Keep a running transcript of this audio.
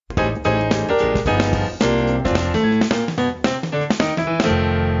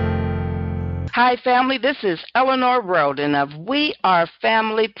Hi, family. This is Eleanor Roden of We Are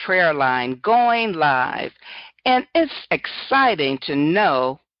Family Prayer Line going live. And it's exciting to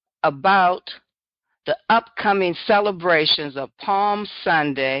know about the upcoming celebrations of Palm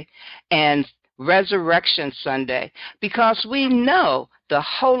Sunday and Resurrection Sunday because we know the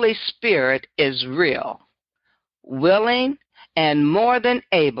Holy Spirit is real, willing, and more than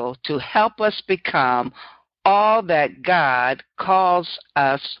able to help us become all that God calls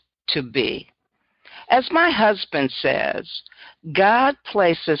us to be. As my husband says, God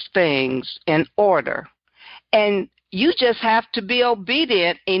places things in order, and you just have to be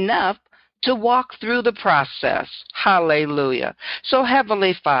obedient enough to walk through the process. Hallelujah. So,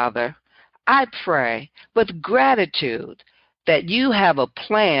 Heavenly Father, I pray with gratitude that you have a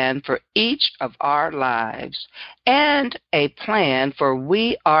plan for each of our lives and a plan for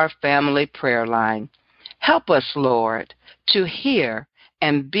We Are Family Prayer Line. Help us, Lord, to hear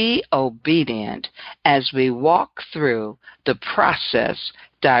and be obedient as we walk through the process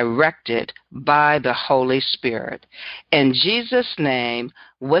directed by the Holy Spirit. In Jesus' name,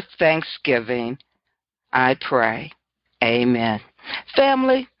 with thanksgiving, I pray. Amen.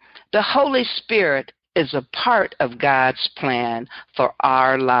 Family, the Holy Spirit is a part of God's plan for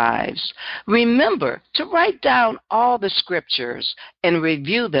our lives. Remember to write down all the scriptures and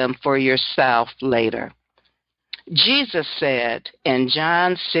review them for yourself later. Jesus said in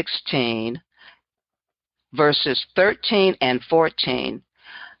John 16, verses 13 and 14,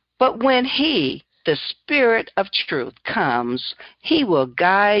 "But when he, the Spirit of truth, comes, he will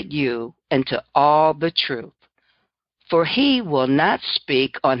guide you into all the truth. For he will not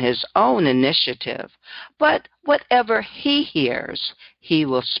speak on his own initiative, but whatever he hears, he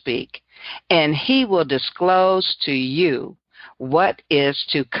will speak, and he will disclose to you what is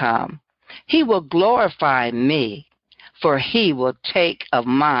to come. He will glorify me, for he will take of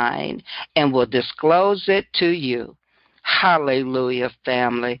mine and will disclose it to you." Hallelujah,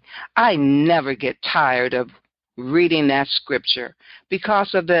 family. I never get tired of reading that scripture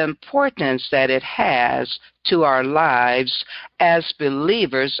because of the importance that it has to our lives as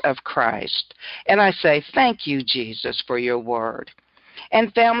believers of Christ. And I say, thank you, Jesus, for your word.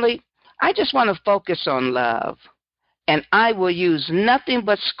 And family, I just want to focus on love. And I will use nothing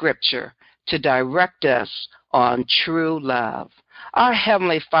but scripture to direct us on true love. Our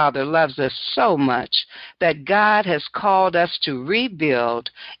Heavenly Father loves us so much that God has called us to rebuild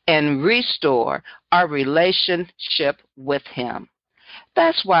and restore our relationship with Him.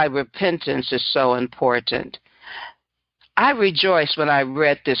 That's why repentance is so important. I rejoiced when I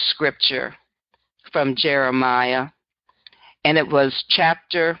read this scripture from Jeremiah, and it was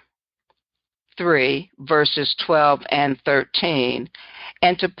chapter 3, verses 12 and 13.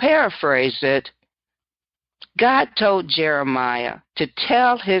 And to paraphrase it, God told Jeremiah to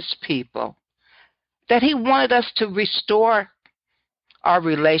tell his people that he wanted us to restore our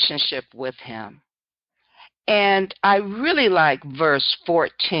relationship with him. And I really like verse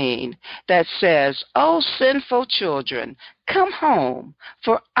 14 that says, "O sinful children, come home,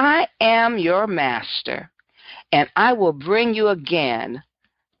 for I am your master, and I will bring you again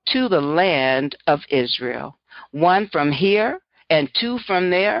to the land of Israel, one from here and two from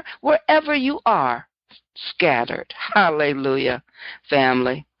there, wherever you are scattered." Hallelujah,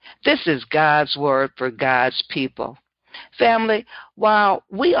 family. This is God's word for God's people. Family, while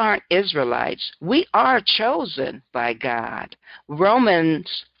we aren't Israelites, we are chosen by God.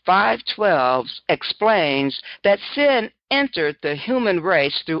 Romans 5:12 explains that sin entered the human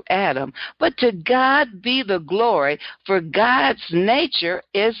race through Adam, but to God be the glory, for God's nature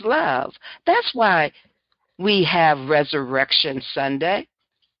is love. That's why we have Resurrection Sunday.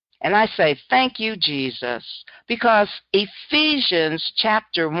 And I say, thank you, Jesus, because Ephesians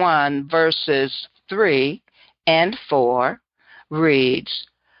chapter 1, verses 3 and 4 reads,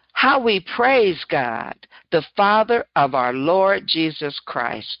 "How we praise God, the Father of our Lord Jesus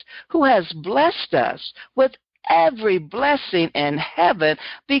Christ, who has blessed us with every blessing in heaven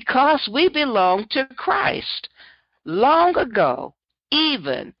because we belong to Christ. Long ago,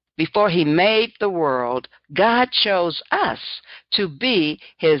 even before he made the world, God chose us to be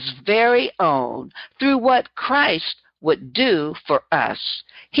his very own through what Christ would do for us.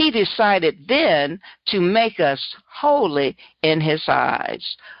 He decided then to make us holy in his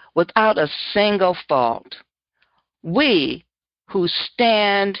eyes, without a single fault. We who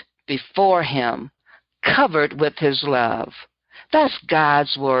stand before him, covered with his love." That's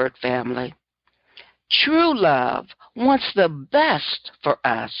God's word, family. True love wants the best for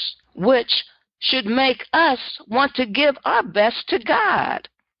us, which should make us want to give our best to God.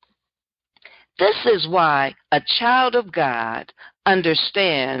 This is why a child of God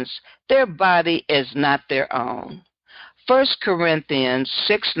understands their body is not their own. 1 Corinthians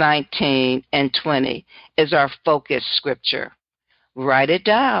 6:19 and 20 is our focus scripture. Write it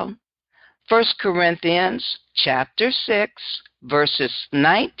down. 1 Corinthians chapter 6, verses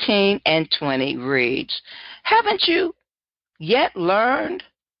 19 and 20 reads, "Haven't you yet learned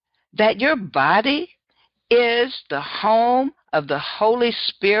that your body is the home of the Holy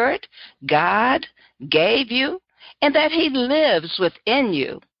Spirit God gave you, and that He lives within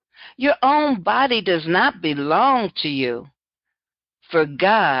you? Your own body does not belong to you, for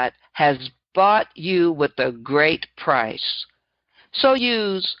God has bought you with a great price. So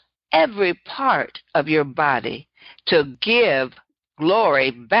use every part of your body to give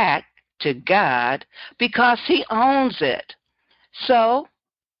glory back to God because He owns it." So,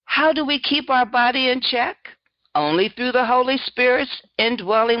 how do we keep our body in check? Only through the Holy Spirit's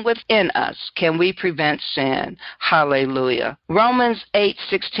indwelling within us can we prevent sin. Hallelujah. Romans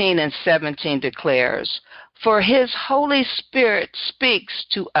 8:16 and 17 declares, "For His Holy Spirit speaks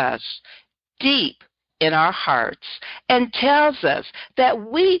to us deep in our hearts and tells us that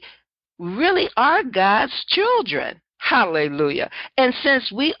we really are God's children." Hallelujah. And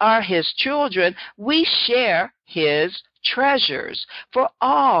since we are His children, we share His treasures. For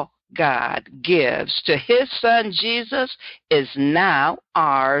all God gives to His Son Jesus is now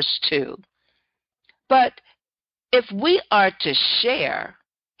ours too. But if we are to share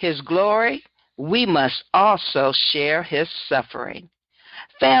His glory, we must also share His suffering.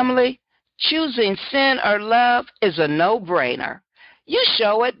 Family, choosing sin or love is a no-brainer. You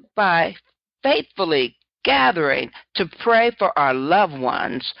show it by faithfully gathering to pray for our loved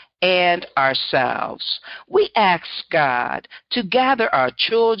ones and ourselves. We ask God to gather our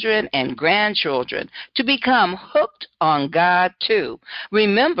children and grandchildren to become hooked on God too.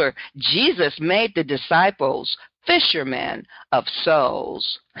 Remember, Jesus made the disciples fishermen of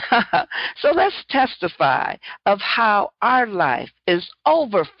souls. So let's testify of how our life is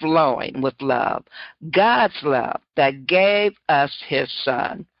overflowing with love, God's love that gave us His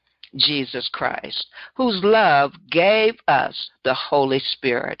Son, Jesus Christ, whose love gave us the Holy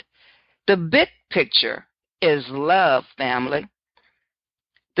Spirit. The big picture is love, family.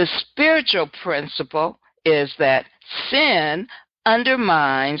 The spiritual principle is that sin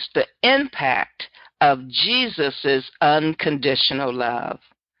undermines the impact of Jesus' unconditional love.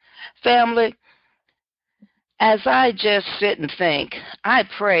 Family, as I just sit and think, I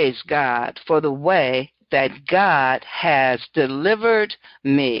praise God for the way that God has delivered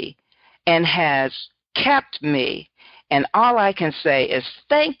me and has kept me. And all I can say is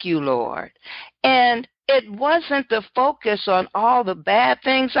thank you, Lord. And it wasn't the focus on all the bad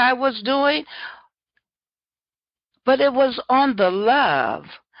things I was doing, but it was on the love.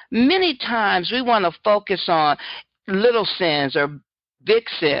 Many times we want to focus on little sins or big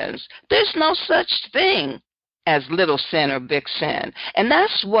sins. There's no such thing as little sin or big sin. And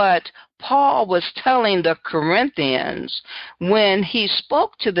that's what Paul was telling the Corinthians when he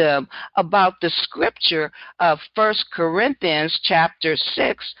spoke to them about the scripture of 1 Corinthians chapter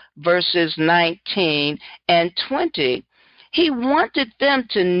 6, verses 19 and 20. He wanted them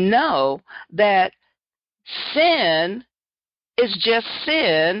to know that sin is just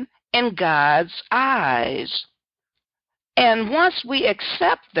sin in God's eyes. And once we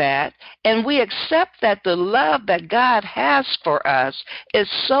accept that, and we accept that the love that God has for us is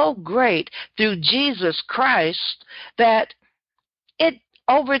so great through Jesus Christ that it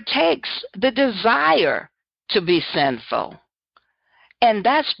overtakes the desire to be sinful. And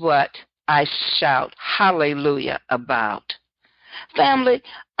that's what I shout hallelujah about. Family,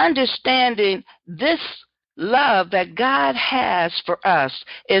 understanding this love that God has for us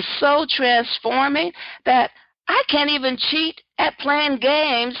is so transforming that I can't even cheat at playing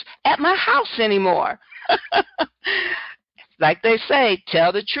games at my house anymore. Like they say,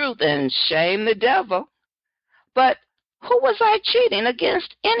 tell the truth and shame the devil. But who was I cheating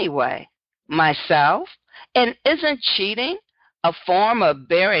against anyway? Myself? And isn't cheating a form of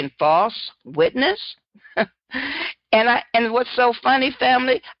bearing false witness? And what's so funny,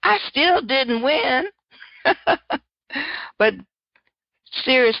 family, I still didn't win. But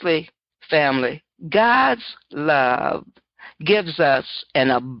seriously, family, God's love gives us an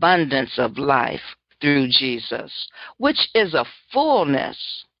abundance of life through Jesus, which is a fullness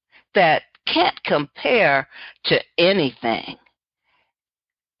that can't compare to anything.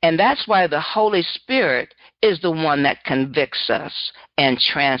 And that's why the Holy Spirit is the one that convicts us and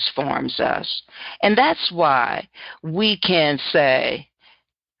transforms us. And that's why we can say,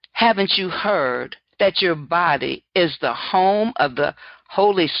 haven't you heard that your body is the home of the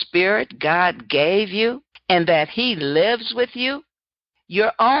Holy Spirit God gave you and that He lives with you?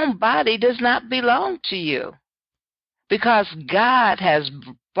 your own body does not belong to you, because God has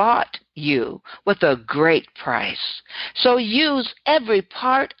bought you with a great price. So use every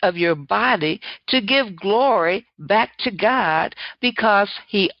part of your body to give glory back to God, because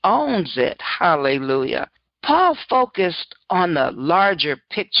He owns it. Hallelujah. Paul focused on the larger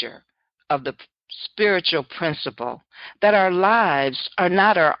picture of the spiritual principle that our lives are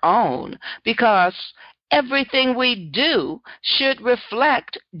not our own, because everything we do should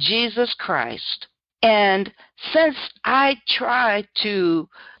reflect Jesus Christ. And since I try to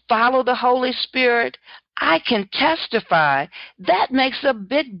follow the Holy Spirit, I can testify that makes a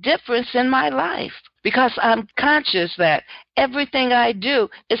big difference in my life, because I'm conscious that everything I do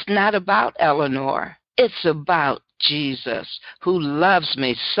is not about Eleanor. It's about Jesus, who loves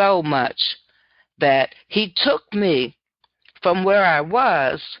me so much that He took me from where I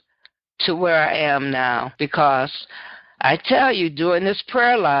was to where I am now. Because I tell you, during this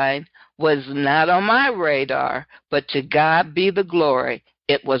prayer line was not on my radar, but to God be the glory,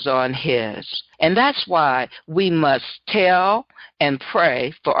 it was on His. And that's why we must tell and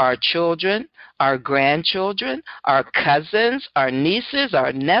pray for our children, our grandchildren, our cousins, our nieces,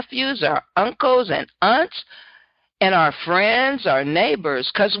 our nephews, our uncles and aunts, and our friends, our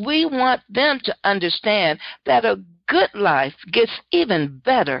neighbors, because we want them to understand that a good life gets even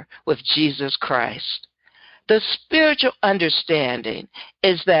better with Jesus Christ. The spiritual understanding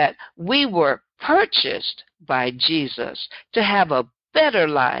is that we were purchased by Jesus to have a better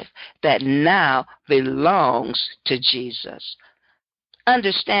life that now belongs to Jesus.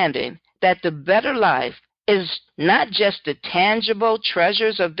 Understanding that the better life is not just the tangible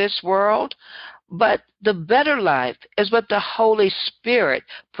treasures of this world, but the better life is what the Holy Spirit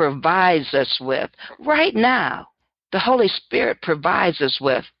provides us with right now. The Holy Spirit provides us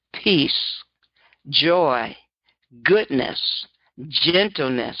with peace, joy, goodness,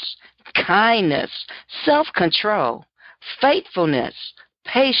 gentleness, kindness, self-control, faithfulness,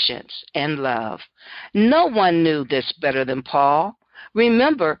 patience, and love. No one knew this better than Paul.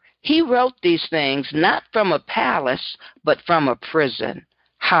 Remember, he wrote these things not from a palace, but from a prison.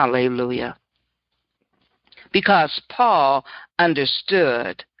 Hallelujah. Because Paul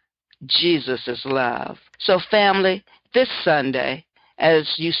understood Jesus' love. So family, this Sunday,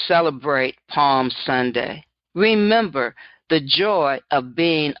 as you celebrate Palm Sunday, remember the joy of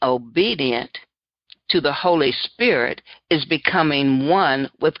being obedient to the Holy Spirit is becoming one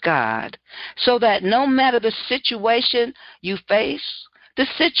with God, so that no matter the situation you face, the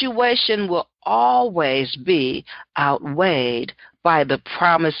situation will always be outweighed by the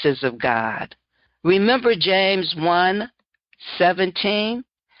promises of God. Remember James 1:17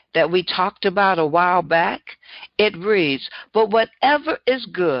 that we talked about a while back? It reads, "But whatever is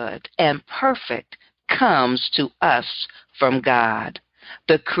good and perfect comes to us from God,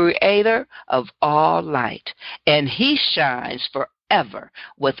 the creator of all light, and He shines forever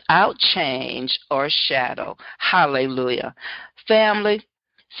without change or shadow." Hallelujah. Family,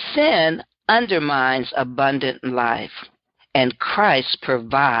 sin undermines abundant life, and Christ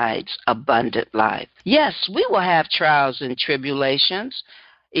provides abundant life. Yes, we will have trials and tribulations.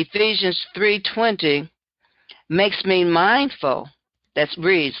 Ephesians 3:20 makes me mindful. That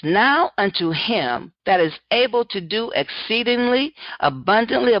reads, "Now unto Him that is able to do exceedingly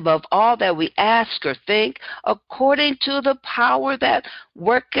abundantly above all that we ask or think, according to the power that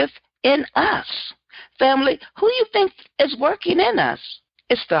worketh in us." Family, who do you think is working in us?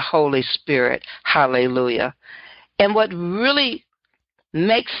 It's the Holy Spirit. Hallelujah. And what really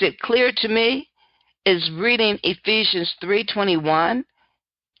makes it clear to me is reading Ephesians 3:21,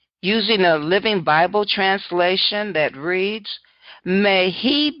 using a Living Bible translation that reads, "May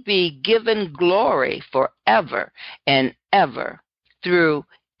He be given glory forever and ever through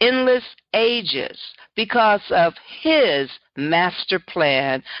endless ages, because of His master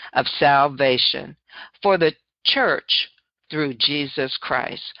plan of salvation for the church through Jesus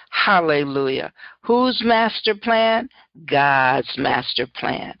Christ." Hallelujah. Whose master plan? God's master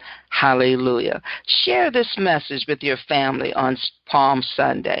plan. Hallelujah. Share this message with your family on Palm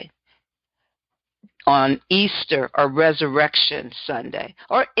Sunday, on Easter or Resurrection Sunday,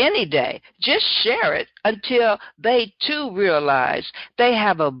 or any day. Just share it until they too realize they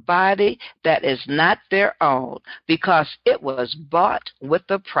have a body that is not their own, because it was bought with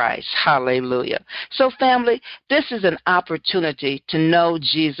a price. Hallelujah. So family, this is an opportunity to know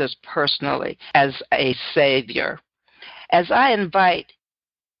Jesus personally as a Savior. As I invite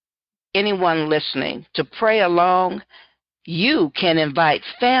anyone listening to pray along, you can invite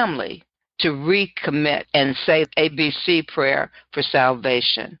family to recommit and say ABC prayer for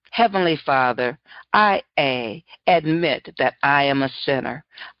salvation. Heavenly Father, I, A, admit that I am a sinner.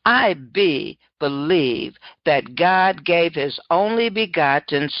 I, B, believe that God gave his only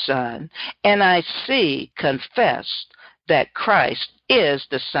begotten Son. And I, C, confess that Christ is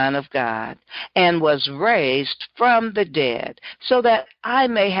the Son of God and was raised from the dead so that I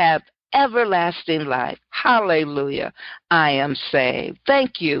may have everlasting life. Hallelujah. I am saved.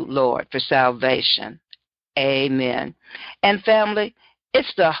 Thank you, Lord, for salvation. Amen. And family,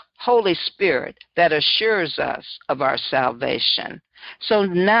 it's the Holy Spirit that assures us of our salvation. So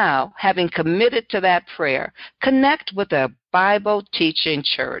now, having committed to that prayer, connect with a Bible teaching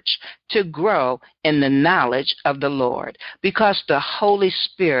church to grow in the knowledge of the Lord, because the Holy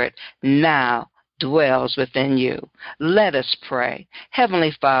Spirit now dwells within you. Let us pray.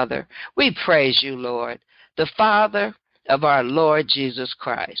 Heavenly Father, we praise you, Lord, the Father of our Lord Jesus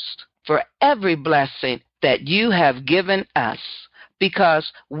Christ, for every blessing that you have given us,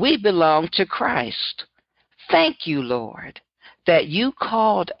 because we belong to Christ. Thank you, Lord, that you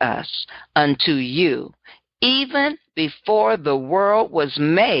called us unto you even before the world was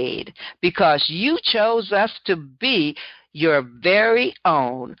made, because you chose us to be your very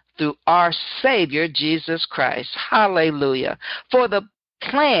own through our Savior, Jesus Christ. Hallelujah. For the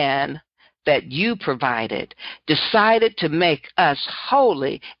plan that you provided decided to make us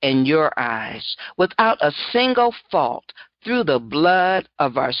holy in your eyes, without a single fault, through the blood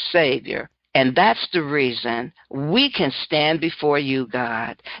of our Savior. And that's the reason we can stand before you,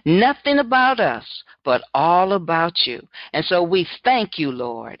 God. Nothing about us, but all about you. And so we thank you,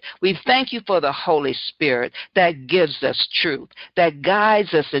 Lord. We thank you for the Holy Spirit that gives us truth, that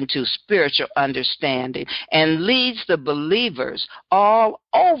guides us into spiritual understanding, and leads the believers all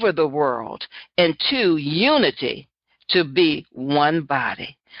over the world into unity to be one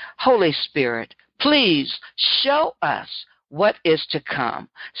body. Holy Spirit, please show us what is to come.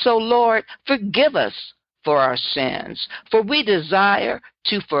 So, Lord, forgive us for our sins, for we desire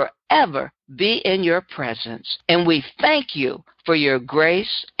to forever be in your presence. And we thank you for your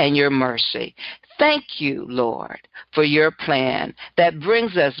grace and your mercy. Thank you, Lord, for your plan that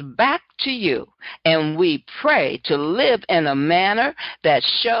brings us back to you. And we pray to live in a manner that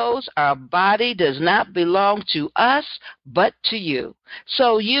shows our body does not belong to us, but to you.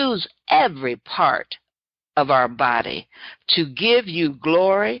 So use every part of our body to give you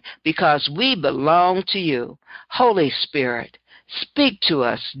glory, because we belong to you. Holy Spirit, speak to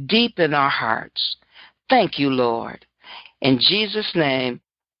us deep in our hearts. Thank you, Lord. In Jesus' name,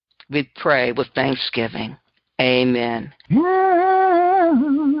 we pray with thanksgiving. Amen. Oh,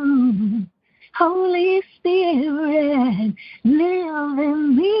 Holy Spirit, live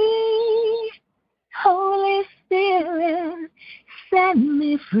in me. Holy Spirit, set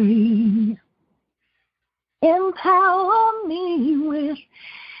me free. Empower me with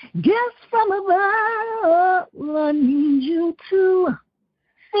gifts from above. I need you to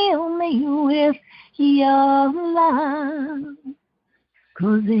fill me with your love.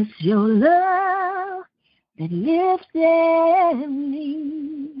 'Cause it's your love that lifted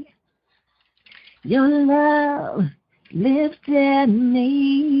me. Your love lifted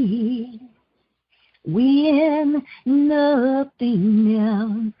me when nothing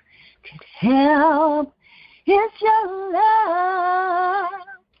else could help. It's your love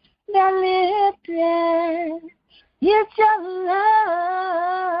that lifted. It's your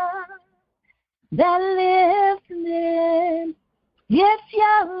love that lifted. It's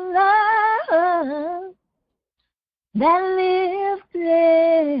your love that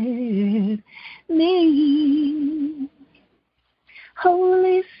lifted me.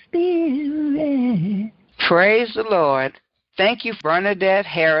 Holy Spirit. Praise the Lord. Thank you, Bernadette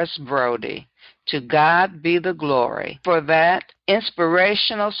Harris Brody. To God be the glory for that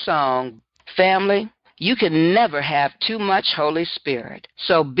inspirational song. Family, you can never have too much Holy Spirit.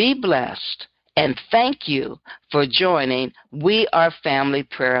 So be blessed, and thank you for joining We Are Family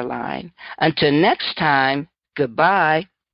Prayer Line. Until next time, goodbye.